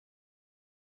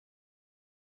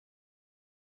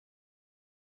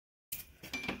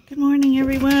Good morning,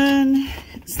 everyone.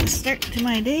 It's the start to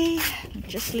my day. I'm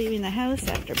just leaving the house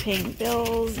after paying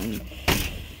bills and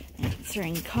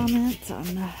answering comments on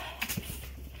the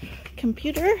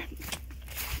computer.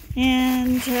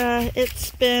 And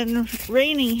it's been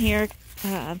raining here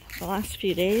the last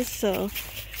few days, so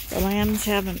the lambs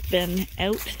haven't been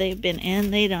out. They've been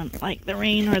in. They don't like the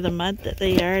rain or the mud that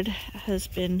the yard has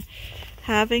been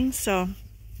having. So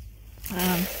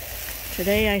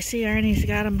today I see Arnie's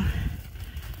got them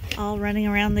all running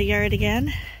around the yard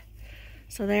again,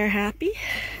 so they're happy.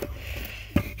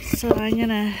 So I'm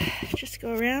gonna just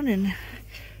go around and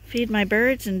feed my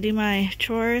birds and do my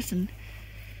chores and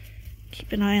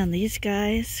keep an eye on these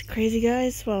guys, crazy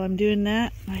guys, while I'm doing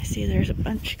that. I see there's a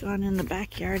bunch gone in the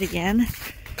backyard again,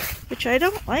 which I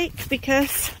don't like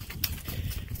because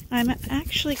I'm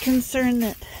actually concerned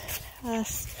that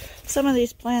some of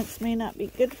these plants may not be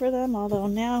good for them, although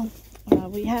now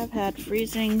we have had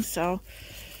freezing, so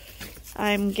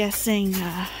I'm guessing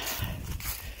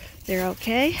they're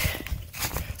okay.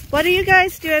 What are you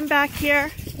guys doing back here?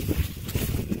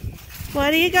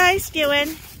 What are you guys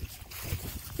doing?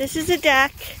 This is a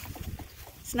deck.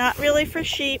 It's not really for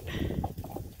sheep.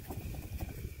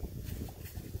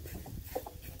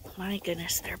 My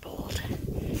goodness, they're bold.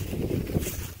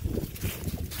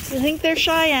 You think they're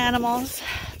shy animals,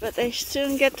 but they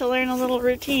soon get to learn a little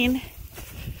routine.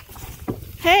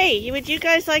 Hey, would you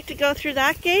guys like to go through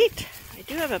that gate? I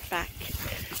do have a back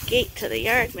gate to the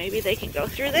yard. Maybe they can go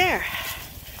through there.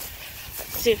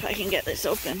 Let's see if I can get this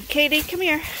open. Katie, come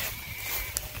here.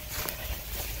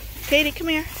 Katie, come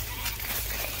here.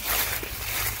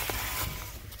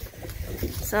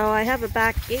 So I have a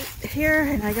back gate here,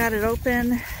 and I got it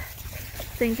open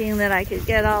thinking that I could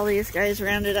get all these guys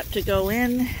rounded up to go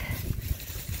in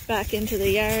back into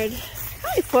the yard.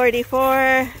 Hi, 44.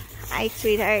 Hi,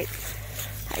 sweetheart.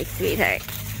 Hi, sweetheart.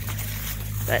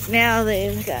 But now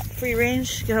they've got free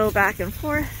range to go back and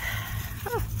forth.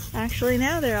 Oh, actually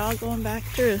now they're all going back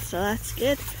through, so that's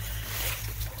good.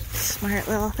 Smart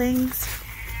little things.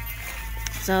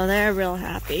 So they're real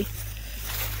happy.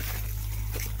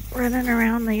 Running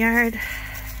around the yard.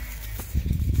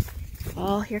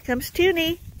 Oh, here comes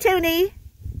Toonie. Toonie,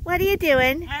 what are you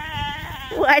doing?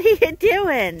 What are you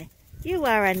doing? You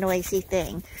are a noisy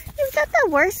thing. You've got the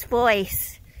worst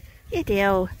voice. You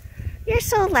do. You're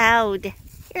so loud.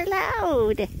 You're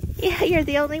loud. Yeah, you're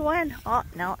the only one. Oh,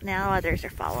 no, now others are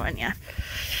following you.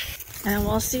 And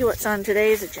we'll see what's on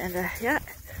today's agenda. Yeah,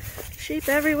 sheep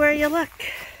everywhere you look.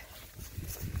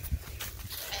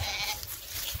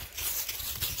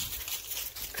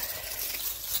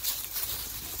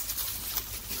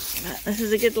 This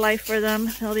is a good life for them.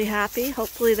 They'll be happy.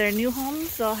 Hopefully their new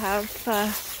homes, they'll have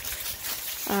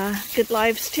good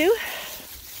lives too.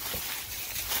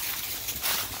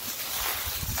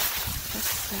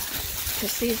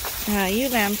 Because these ewe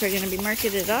lambs are going to be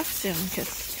marketed off soon, because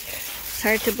it's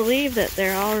hard to believe that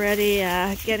they're already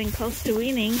getting close to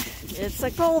weaning. It's a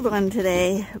cold one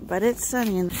today, but it's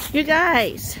sunny. You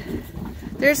guys,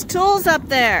 there's tools up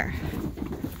there.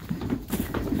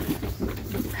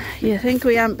 You think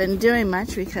we haven't been doing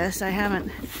much because I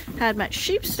haven't had much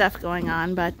sheep stuff going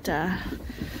on, but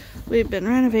we've been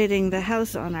renovating the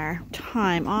house on our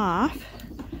time off,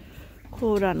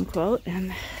 quote unquote,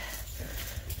 and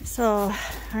so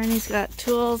Arnie's got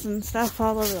tools and stuff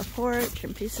all over the porch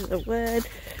and pieces of wood,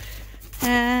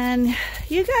 and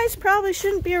you guys probably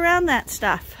shouldn't be around that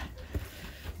stuff.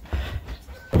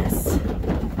 Yes.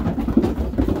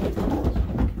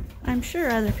 I'm sure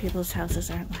other people's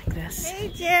houses aren't like this. Hey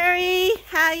Jerry,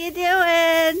 how you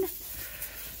doing?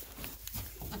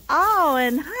 Oh,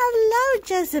 and hello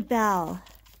Jezebel.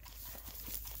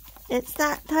 It's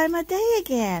that time of day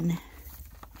again.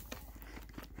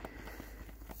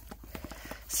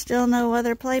 Still no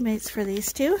other playmates for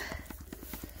these two.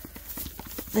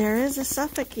 There is a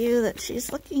Suffolk ewe that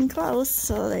she's looking close,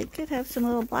 so they could have some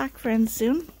little black friends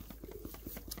soon.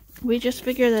 We just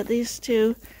figure that these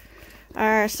two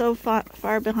are so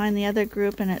far behind the other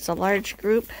group, and it's a large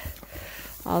group.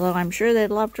 Although I'm sure they'd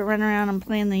love to run around and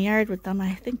play in the yard with them.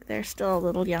 I think they're still a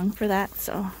little young for that,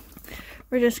 so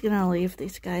we're just going to leave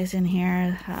these guys in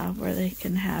here where they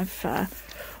can have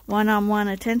one-on-one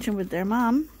attention with their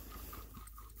mom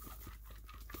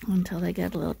until they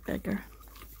get a little bigger.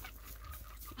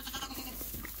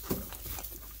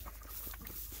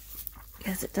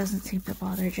 Because it doesn't seem to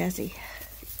bother Jessie.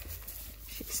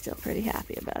 She's still pretty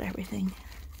happy about everything.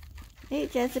 Hey,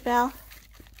 Jezebel.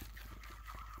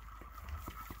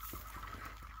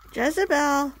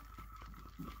 Jezebel.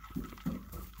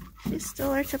 She's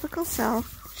still her typical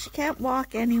self. She can't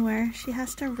walk anywhere. She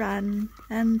has to run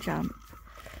and jump.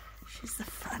 She's the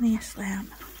funniest lamb.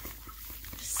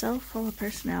 so full of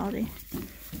personality.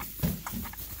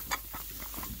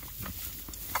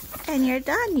 And you're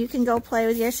done. You can go play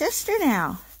with your sister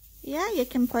now. Yeah, you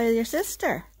can play with your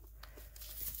sister.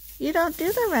 You don't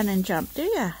do the run and jump, do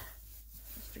you?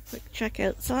 Just a quick check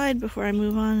outside before I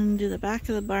move on and do the back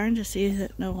of the barn to see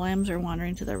that no lambs are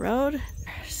wandering to the road.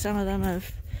 Some of them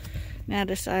have now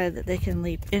decided that they can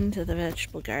leap into the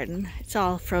vegetable garden. It's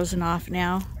all frozen off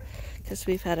now because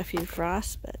we've had a few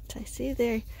frosts, but I see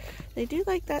they do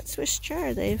like that Swiss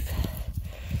chard. They've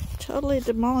totally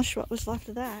demolished what was left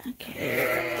of that.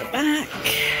 Okay, the back.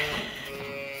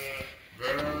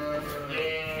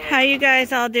 How you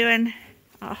guys all doing?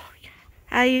 Oh,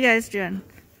 how you guys doing?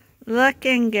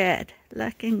 Looking good.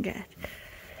 Looking good.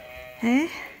 Hey?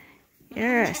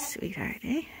 You're a sweetheart,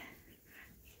 eh?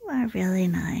 You are really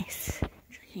nice.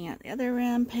 Checking out the other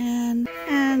ram pen.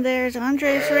 And there's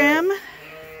Andre's ram.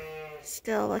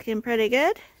 Still looking pretty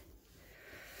good.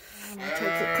 I'm going to take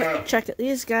a quick check at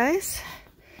these guys.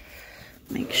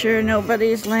 Make sure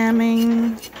nobody's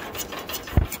lambing.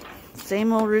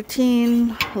 Same old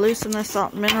routine. Loosen the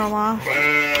salt and mineral off.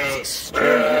 It's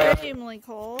extremely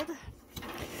cold.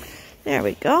 There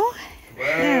we go.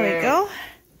 There we go.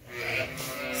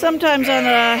 Sometimes on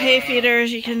the hay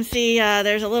feeders you can see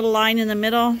there's a little line in the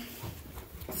middle.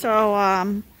 So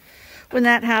when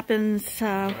that happens,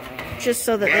 just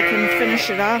so that they can finish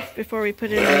it off before we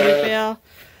put it in a new bale,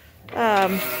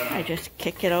 I just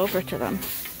kick it over to them.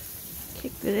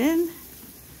 Kick it in.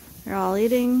 They're all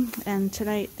eating, and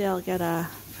tonight they'll get a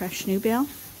fresh new bale.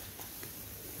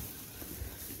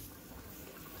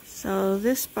 So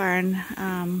this barn,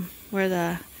 where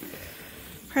the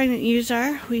pregnant ewes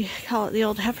are, we call it the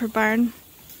old heifer barn.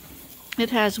 It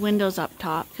has windows up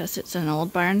top because it's an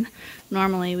old barn.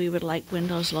 Normally we would like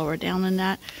windows lower down than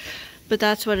that, but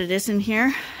that's what it is in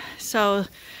here. So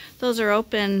those are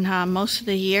open most of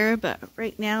the year, but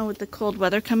right now with the cold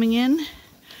weather coming in,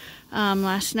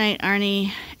 last night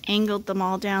Arnie angled them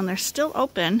all down. They're still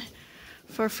open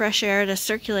for fresh air to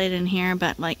circulate in here,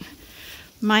 but like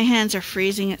my hands are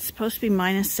freezing. It's supposed to be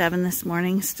 -7 this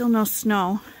morning. Still no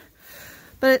snow,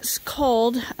 but it's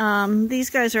cold. These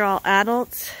guys are all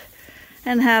adults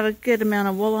and have a good amount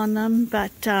of wool on them,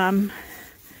 but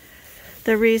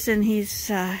the reason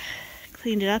he's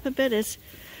cleaned it up a bit is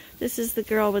this is the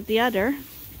girl with the udder,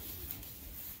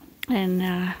 and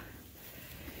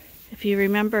if you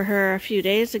remember her a few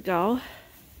days ago,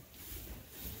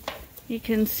 you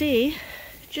can see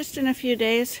just in a few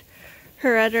days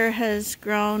her udder has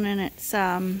grown, and it's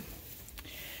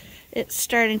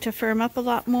starting to firm up a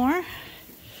lot more.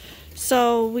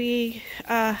 So we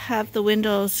have the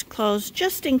windows closed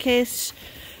just in case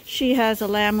she has a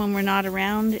lamb when we're not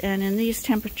around. And in these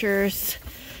temperatures,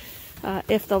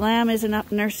 if the lamb isn't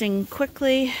up nursing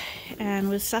quickly, and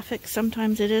with Suffolk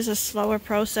sometimes it is a slower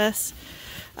process,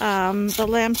 the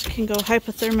lambs can go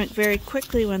hypothermic very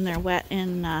quickly when they're wet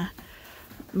in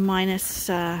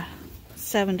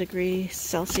 -7 degrees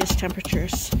Celsius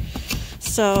temperatures.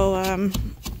 So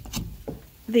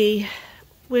the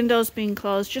windows being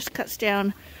closed just cuts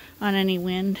down on any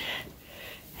wind.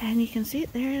 And you can see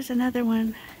there's another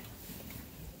one.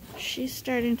 She's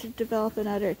starting to develop an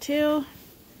udder too.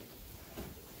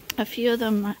 A few of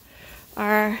them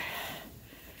are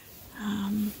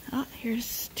oh,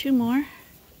 here's two more.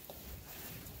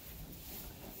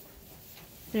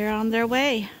 They're on their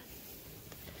way.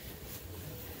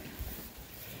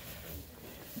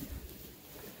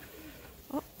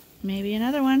 Oh, maybe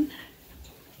another one.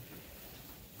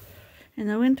 In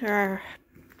the winter, our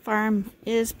farm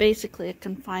is basically a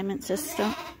confinement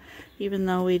system, even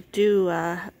though we do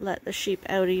let the sheep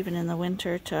out even in the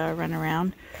winter to run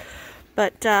around.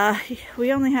 But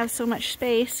we only have so much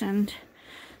space, and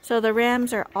so the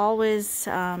rams are always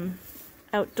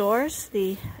outdoors,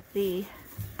 the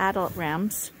adult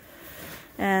rams,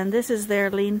 and this is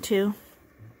their lean-to.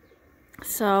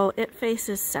 So it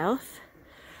faces south.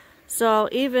 So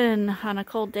even on a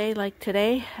cold day like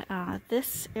today,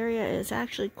 this area is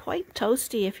actually quite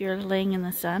toasty if you're laying in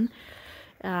the sun.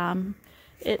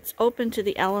 It's open to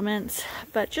the elements,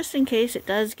 but just in case it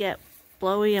does get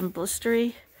blowy and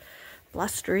blustery,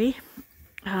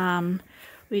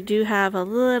 we do have a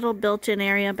little built-in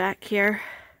area back here.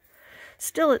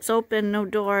 Still it's open, no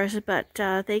doors, but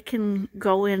they can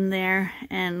go in there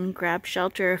and grab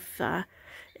shelter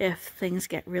if things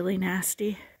get really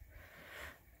nasty.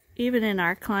 Even in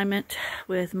our climate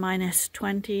with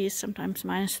 -20, sometimes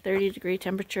 -30 degree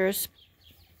temperatures,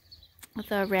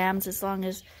 the rams, as long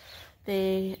as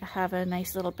they have a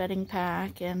nice little bedding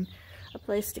pack and a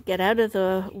place to get out of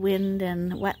the wind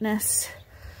and wetness,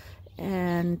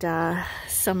 and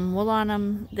some wool on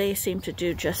them. They seem to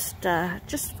do just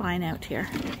fine out here.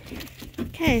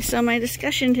 Okay, so my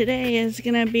discussion today is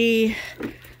going to be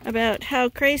about how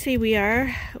crazy we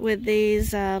are with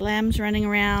these lambs running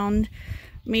around,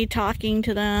 me talking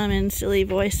to them in silly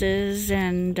voices,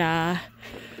 and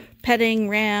petting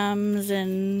rams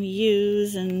and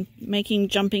ewes and making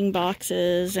jumping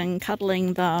boxes and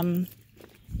cuddling them,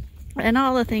 and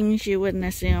all the things you wouldn't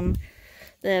assume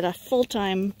that a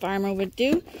full-time farmer would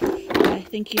do. I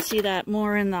think you see that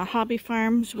more in the hobby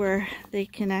farms where they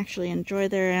can actually enjoy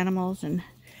their animals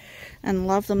and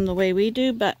love them the way we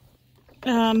do, but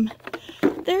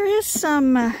there is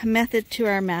some method to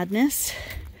our madness.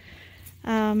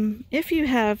 If you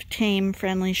have tame,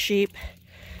 friendly sheep,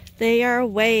 they are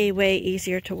way, way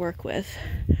easier to work with.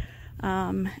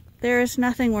 There is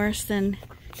nothing worse than,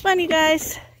 come on you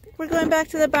guys, we're going back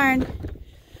to the barn.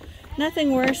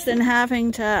 Nothing worse than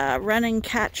having to run and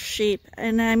catch sheep.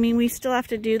 And I mean, we still have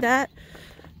to do that,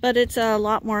 but it's a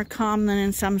lot more calm than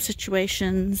in some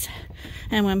situations.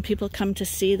 And when people come to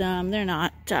see them, they're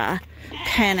not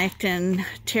panicked and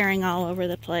tearing all over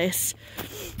the place.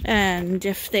 And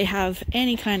if they have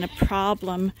any kind of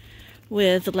problem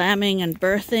with lambing and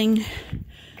birthing,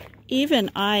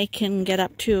 even I can get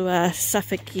up to a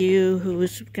Suffolk ewe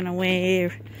who's gonna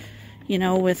weigh, you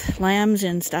know, with lambs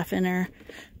and stuff in her,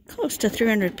 close to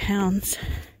 300 pounds.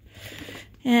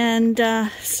 And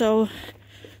so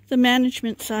the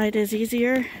management side is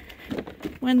easier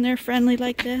when they're friendly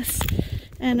like this.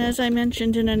 And as I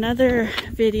mentioned in another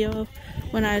video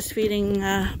when I was feeding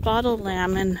bottled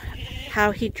lamb, and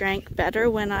how he drank better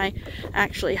when I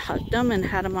actually hugged him and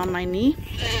had him on my knee.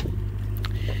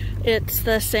 It's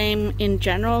the same in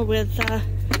general with the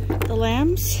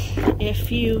lambs. If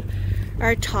you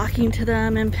are talking to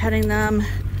them and petting them,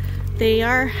 they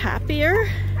are happier,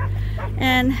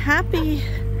 and happy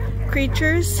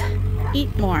creatures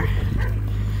eat more.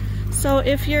 So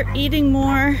if you're eating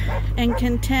more and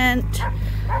content,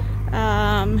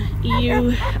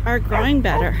 you are growing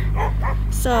better.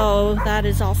 So that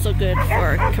is also good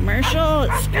for commercial,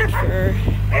 it's good for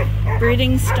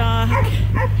breeding stock,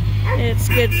 it's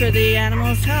good for the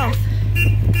animal's health.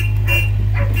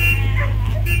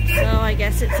 So I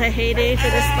guess it's a heyday for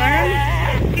this barn.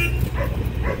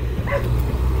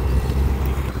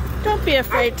 Don't be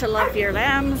afraid to love your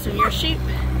lambs and your sheep.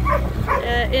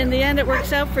 In the end, it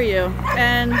works out for you.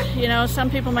 And you know, some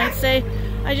people might say,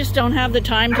 I just don't have the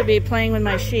time to be playing with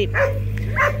my sheep.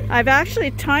 I've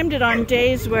actually timed it on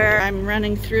days where I'm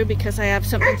running through because I have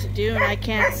something to do and I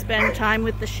can't spend time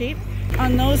with the sheep.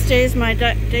 On those days, my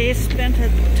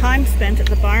time spent at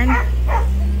the barn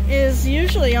is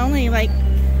usually only like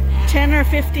 10 or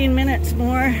 15 minutes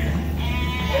more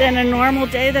than a normal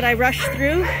day that I rush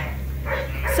through.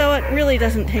 So it really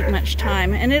doesn't take much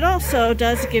time. And it also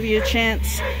does give you a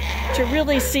chance to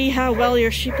really see how well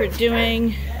your sheep are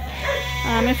doing.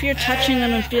 If you're touching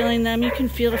them and feeling them, you can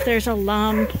feel if there's a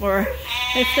lump or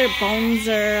if their bones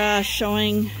are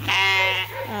showing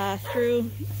through.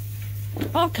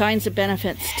 All kinds of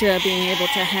benefits to being able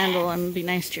to handle and be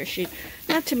nice to your sheep.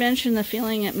 Not to mention the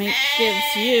feeling it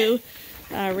gives you,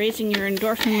 raising your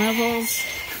endorphin levels,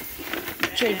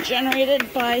 which are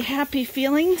generated by happy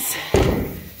feelings.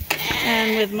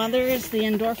 And with mothers, the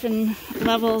endorphin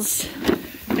levels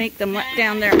make them let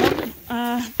down their milk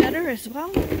better as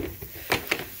well.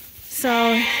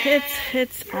 So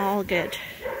it's all good.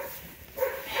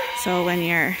 So when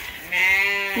you're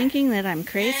thinking that I'm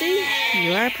crazy,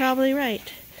 you are probably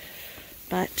right.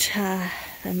 But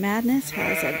the madness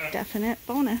has a definite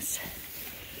bonus.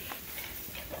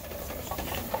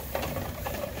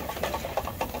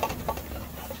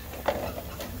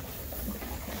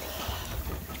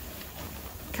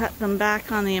 Cut them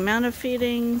back on the amount of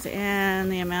feedings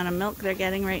and the amount of milk they're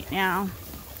getting right now.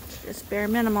 It's just bare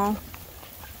minimal.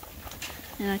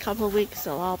 In a couple of weeks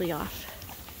they'll all be off.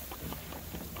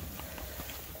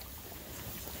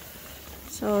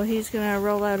 So he's going to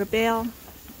roll out a bale,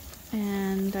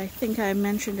 and I think I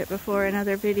mentioned it before in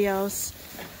other videos.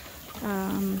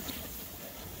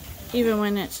 Even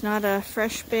when it's not a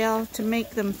fresh bale, to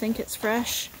make them think it's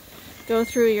fresh, go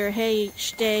through your hay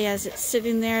each day as it's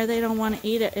sitting there. They don't want to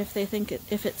eat it if they think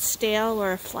if it's stale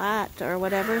or flat or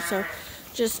whatever. So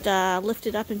just lift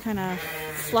it up and kind of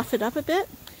fluff it up a bit.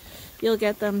 You'll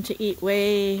get them to eat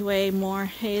way, way more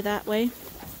hay that way.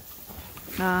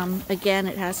 Again,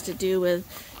 it has to do with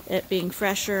it being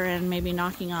fresher and maybe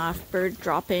knocking off bird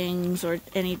droppings or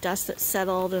any dust that's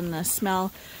settled and the smell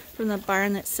from the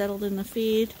barn that's settled in the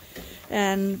feed.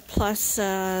 And plus,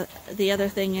 the other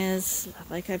thing is,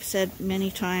 like I've said many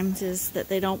times, is that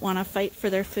they don't want to fight for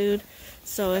their food.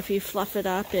 So if you fluff it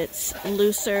up, it's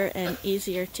looser and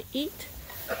easier to eat.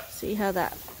 See how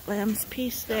that lamb's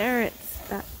piece there, it's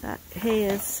that hay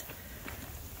is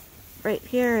right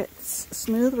here, it's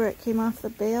smooth where it came off the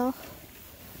bale.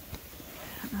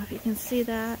 I don't know if you can see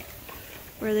that,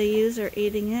 where the ewes are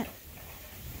eating it.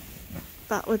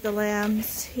 But with the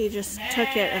lambs, he just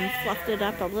took it and fluffed it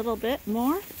up a little bit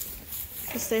more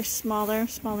because they're smaller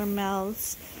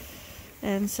mouths,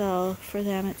 and so for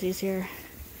them it's easier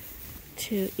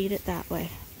to eat it that way.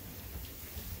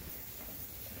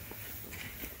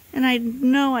 And I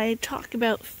know I talk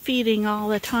about feeding all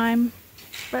the time,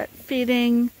 but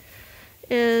feeding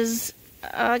is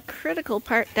a critical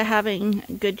part to having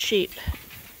good sheep.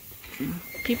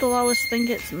 People always think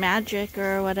it's magic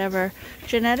or whatever.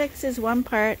 Genetics is one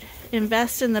part.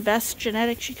 Invest in the best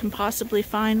genetics you can possibly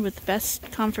find with the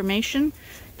best conformation.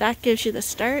 That gives you the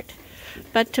start.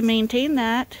 But to maintain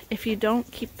that, if you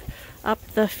don't keep up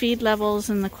the feed levels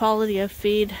and the quality of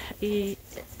feed,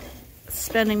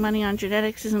 spending money on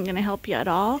genetics isn't going to help you at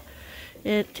all.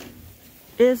 It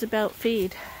is about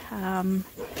feed.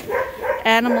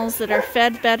 Animals that are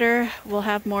fed better will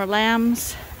have more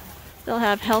lambs. They'll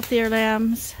have healthier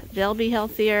lambs, they'll be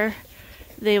healthier,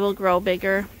 they will grow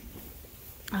bigger.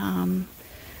 And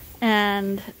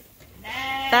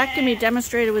that can be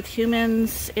demonstrated with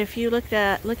humans. If you look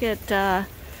at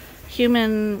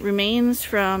human remains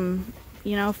from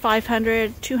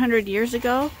 500, 200 years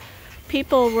ago,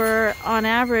 people were on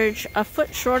average a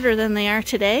foot shorter than they are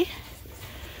today.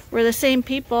 We're the same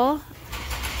people.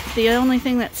 The only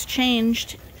thing that's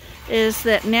changed is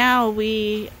that now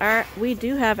we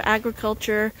do have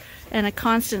agriculture and a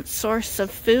constant source of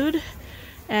food,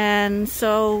 and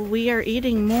so we are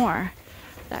eating more.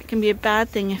 That can be a bad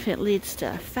thing if it leads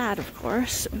to fat, of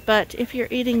course, but if you're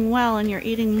eating well and you're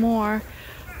eating more,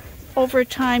 over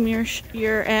time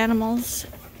your animals,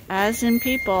 as in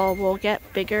people, will get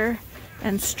bigger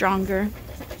and stronger,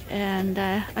 and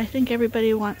I think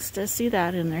everybody wants to see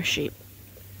that in their sheep.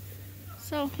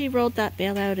 So he rolled that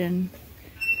bale out in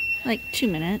like 2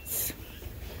 minutes.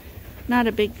 Not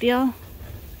a big deal.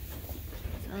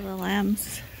 So the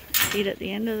lambs eat at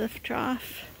the end of the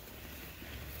trough.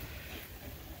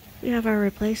 We have our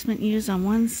replacement ewes on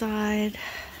one side,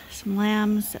 some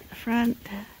lambs at the front,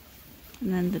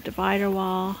 and then the divider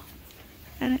wall.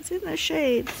 And it's in the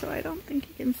shade, so I don't think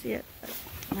you can see it.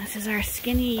 But this is our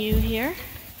skinny ewe here.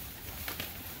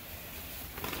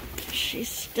 She's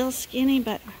still skinny,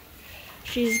 but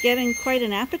she's getting quite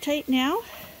an appetite now.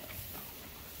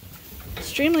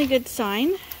 Extremely good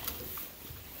sign.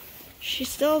 She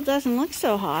still doesn't look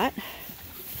so hot,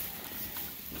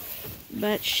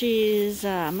 but she's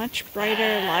much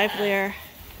brighter, livelier.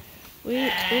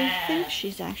 We think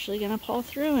she's actually going to pull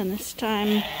through, and this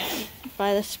time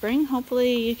by the spring,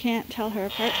 hopefully you can't tell her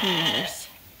apart from the others.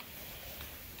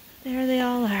 There they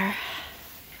all are.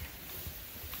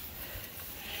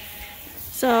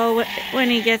 So when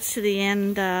he gets to the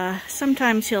end,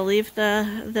 sometimes he'll leave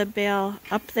the bale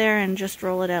up there and just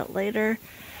roll it out later.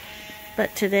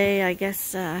 But today, I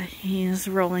guess he's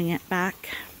rolling it back.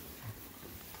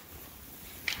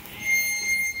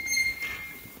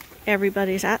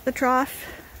 Everybody's at the trough.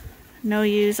 No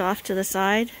ewes off to the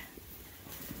side.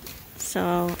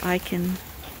 So I can,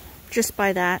 just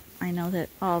by that, I know that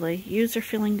all the ewes are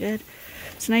feeling good.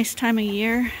 It's a nice time of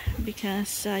year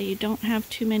because you don't have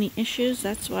too many issues.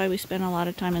 That's why we spend a lot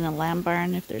of time in the lamb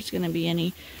barn. If there's going to be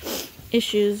any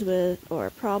issues with or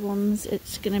problems,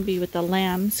 it's going to be with the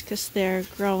lambs because they're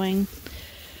growing.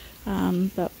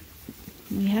 But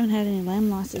we haven't had any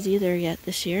lamb losses either yet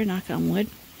this year, knock on wood.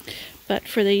 But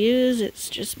for the ewes, it's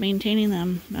just maintaining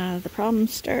them. The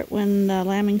problems start when the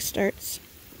lambing starts,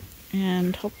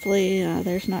 and hopefully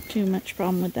there's not too much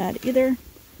problem with that either.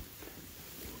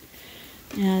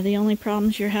 The only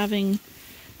problems you're having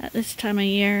at this time of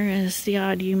year is the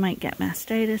odd you might get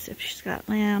mastitis if she's got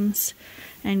lambs,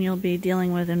 and you'll be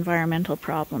dealing with environmental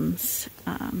problems,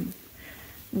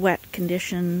 wet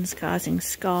conditions causing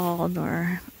scald,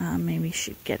 or maybe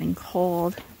sheep getting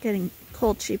cold. Getting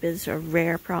cold sheep is a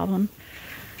rare problem.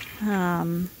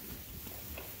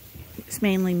 It's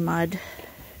mainly mud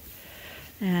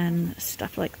and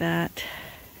stuff like that,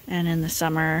 and in the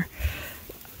summer,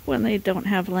 when they don't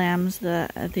have lambs,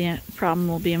 the problem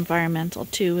will be environmental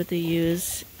too, with the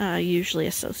ewes, usually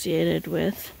associated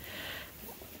with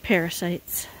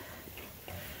parasites.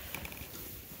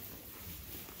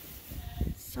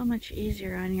 So much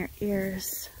easier on your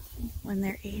ears when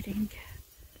they're eating.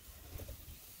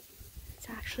 It's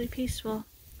actually peaceful.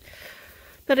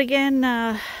 But again,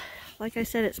 like I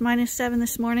said, it's -7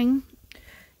 this morning,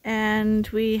 and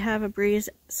we have a breeze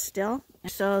still.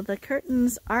 So the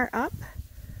curtains are up.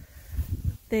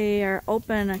 They are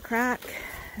open a crack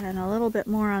and a little bit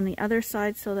more on the other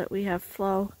side so that we have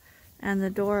flow, and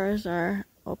the doors are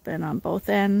open on both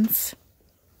ends.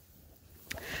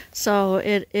 So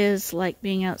it is like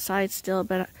being outside still,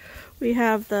 but we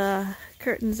have the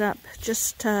curtains up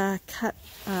just to cut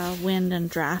wind and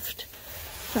draft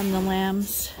from the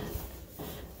lambs.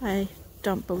 I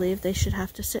don't believe they should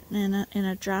have to sit in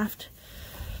a draft,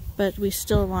 but we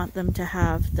still want them to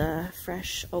have the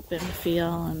fresh open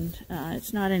feel, and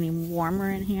it's not any warmer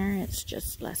in here, it's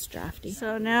just less drafty.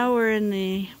 So now we're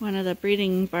in one of the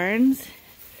breeding barns,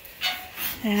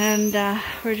 and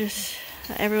we're just,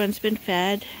 everyone's been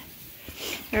fed,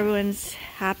 everyone's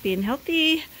happy and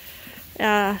healthy.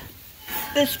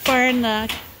 This barn,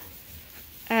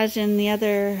 as in the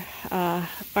other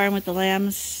barn with the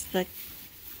lambs, the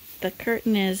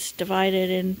curtain is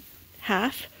divided in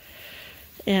half,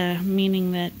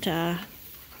 meaning that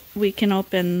we can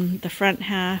open the front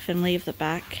half and leave the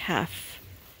back half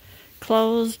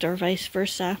closed, or vice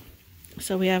versa.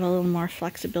 So we have a little more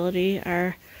flexibility.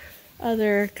 Our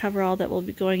other coverall that will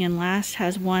be going in last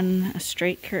has a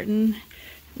straight curtain,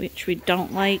 which we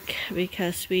don't like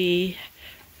because we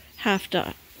have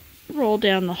to roll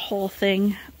down the whole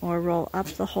thing or roll up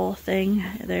the whole thing.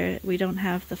 We don't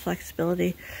have the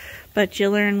flexibility, but you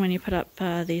learn when you put up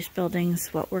these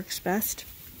buildings what works best,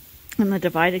 and the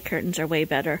divided curtains are way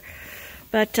better.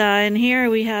 But in here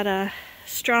we had a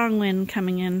strong wind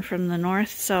coming in from the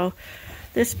north, so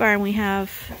this barn we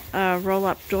have a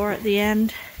roll-up door at the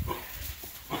end,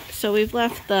 so we've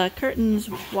left the curtains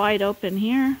wide open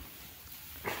here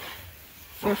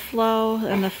for flow,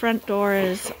 and the front door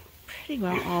is pretty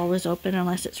well always open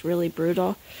unless it's really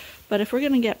brutal. But if we're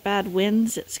going to get bad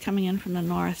winds, it's coming in from the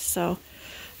north. So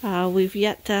we've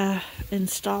yet to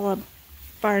install a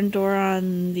barn door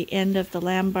on the end of the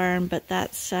lamb barn, but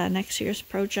that's next year's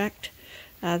project.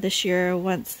 This year,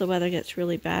 once the weather gets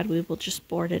really bad, we will just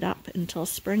board it up until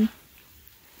spring.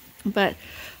 But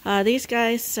these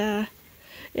guys,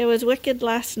 it was wicked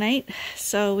last night,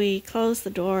 so we closed the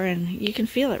door, and you can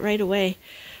feel it right away.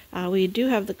 We do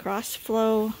have the cross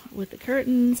flow with the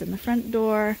curtains and the front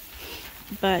door,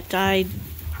 but I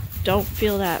don't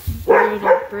feel that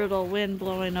brutal wind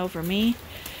blowing over me.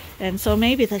 And so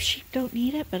maybe the sheep don't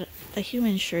need it, but the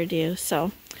humans sure do.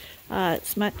 So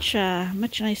it's much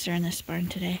nicer in this barn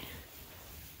today.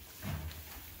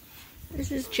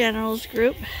 This is General's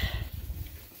group.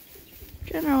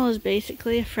 General is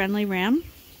basically a friendly ram,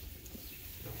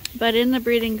 but in the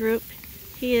breeding group,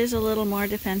 he is a little more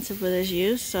defensive with his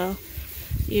ewes, so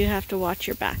you have to watch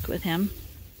your back with him.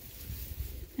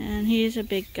 And he's a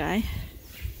big guy.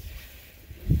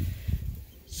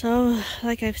 So,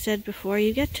 like I've said before,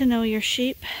 you get to know your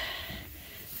sheep.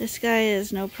 This guy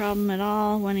is no problem at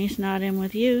all when he's not in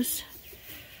with ewes.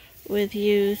 With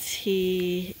ewes,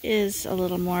 he is a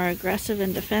little more aggressive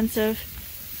and defensive.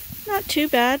 Not too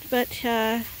bad, but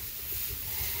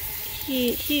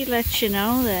he lets you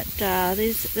know that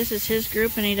this is his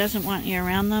group and he doesn't want you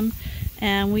around them.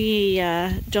 And we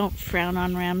don't frown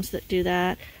on rams that do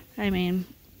that. I mean,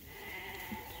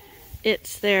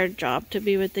 it's their job to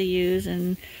be with the ewes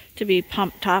and to be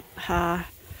pumped up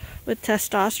with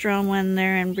testosterone when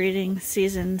they're in breeding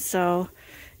season. So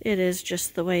it is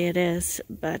just the way it is.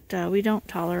 But we don't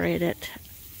tolerate it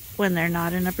when they're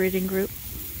not in a breeding group.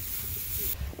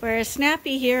 Whereas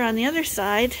Snappy here on the other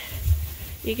side,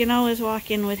 you can always walk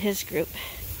in with his group.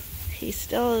 He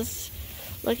still is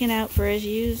looking out for his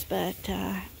ewes, but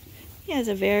he has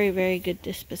a very, very good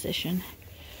disposition.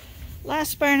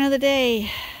 Last barn of the day.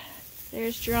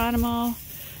 There's Geronimo. You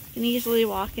can easily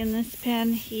walk in this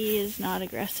pen. He is not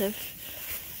aggressive.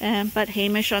 But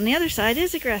Hamish on the other side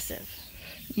is aggressive.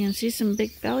 You can see some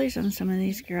big bellies on some of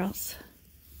these girls.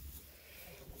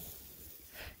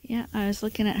 Yeah, I was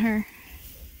looking at her.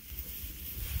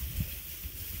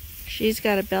 She's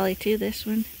got a belly too, this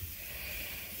one.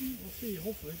 We'll see,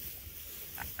 hopefully.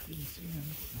 Didn't see him.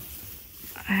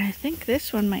 I think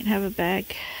this one might have a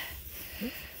bag.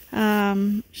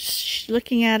 She's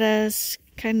looking at us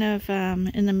kind of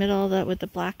in the middle with the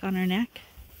black on her neck.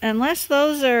 Unless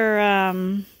those are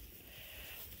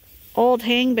old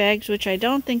hang bags, which I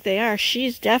don't think they are,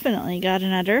 she's definitely got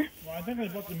an udder. Well, I think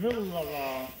about the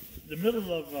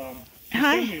middle of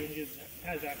Hi.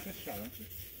 has access shot, don't you?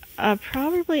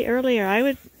 Probably earlier. I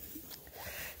would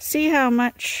see how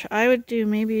much. I would do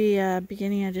maybe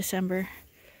beginning of December.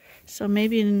 So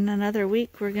maybe in another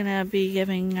week we're going to be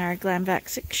giving our Glamvac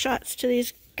 6 shots to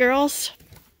these girls.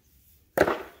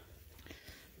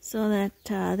 so that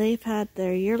they've had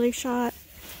their yearly shot,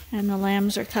 and the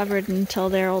lambs are covered until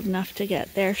they're old enough to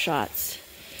get their shots.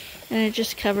 And it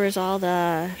just covers all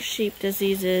the sheep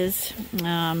diseases,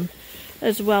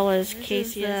 as well as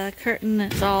cases. The curtain,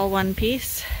 it's all one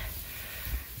piece.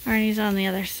 Arnie's on the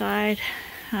other side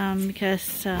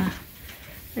because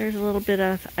there's a little bit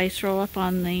of ice roll-up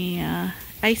on the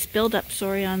ice buildup,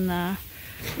 on the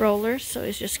rollers, so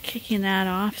he's just kicking that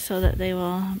off so that they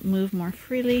will move more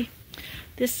freely.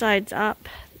 This side's up,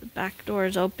 the back door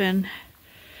is open,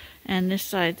 and this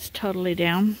side's totally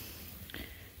down,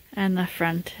 and the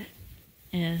front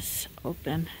is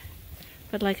open.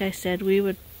 But like I said,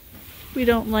 we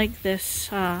don't like this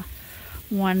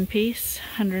one piece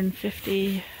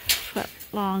 150 foot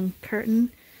long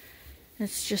curtain.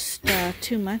 It's just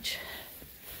too much.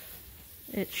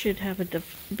 It should have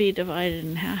be divided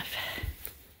in half.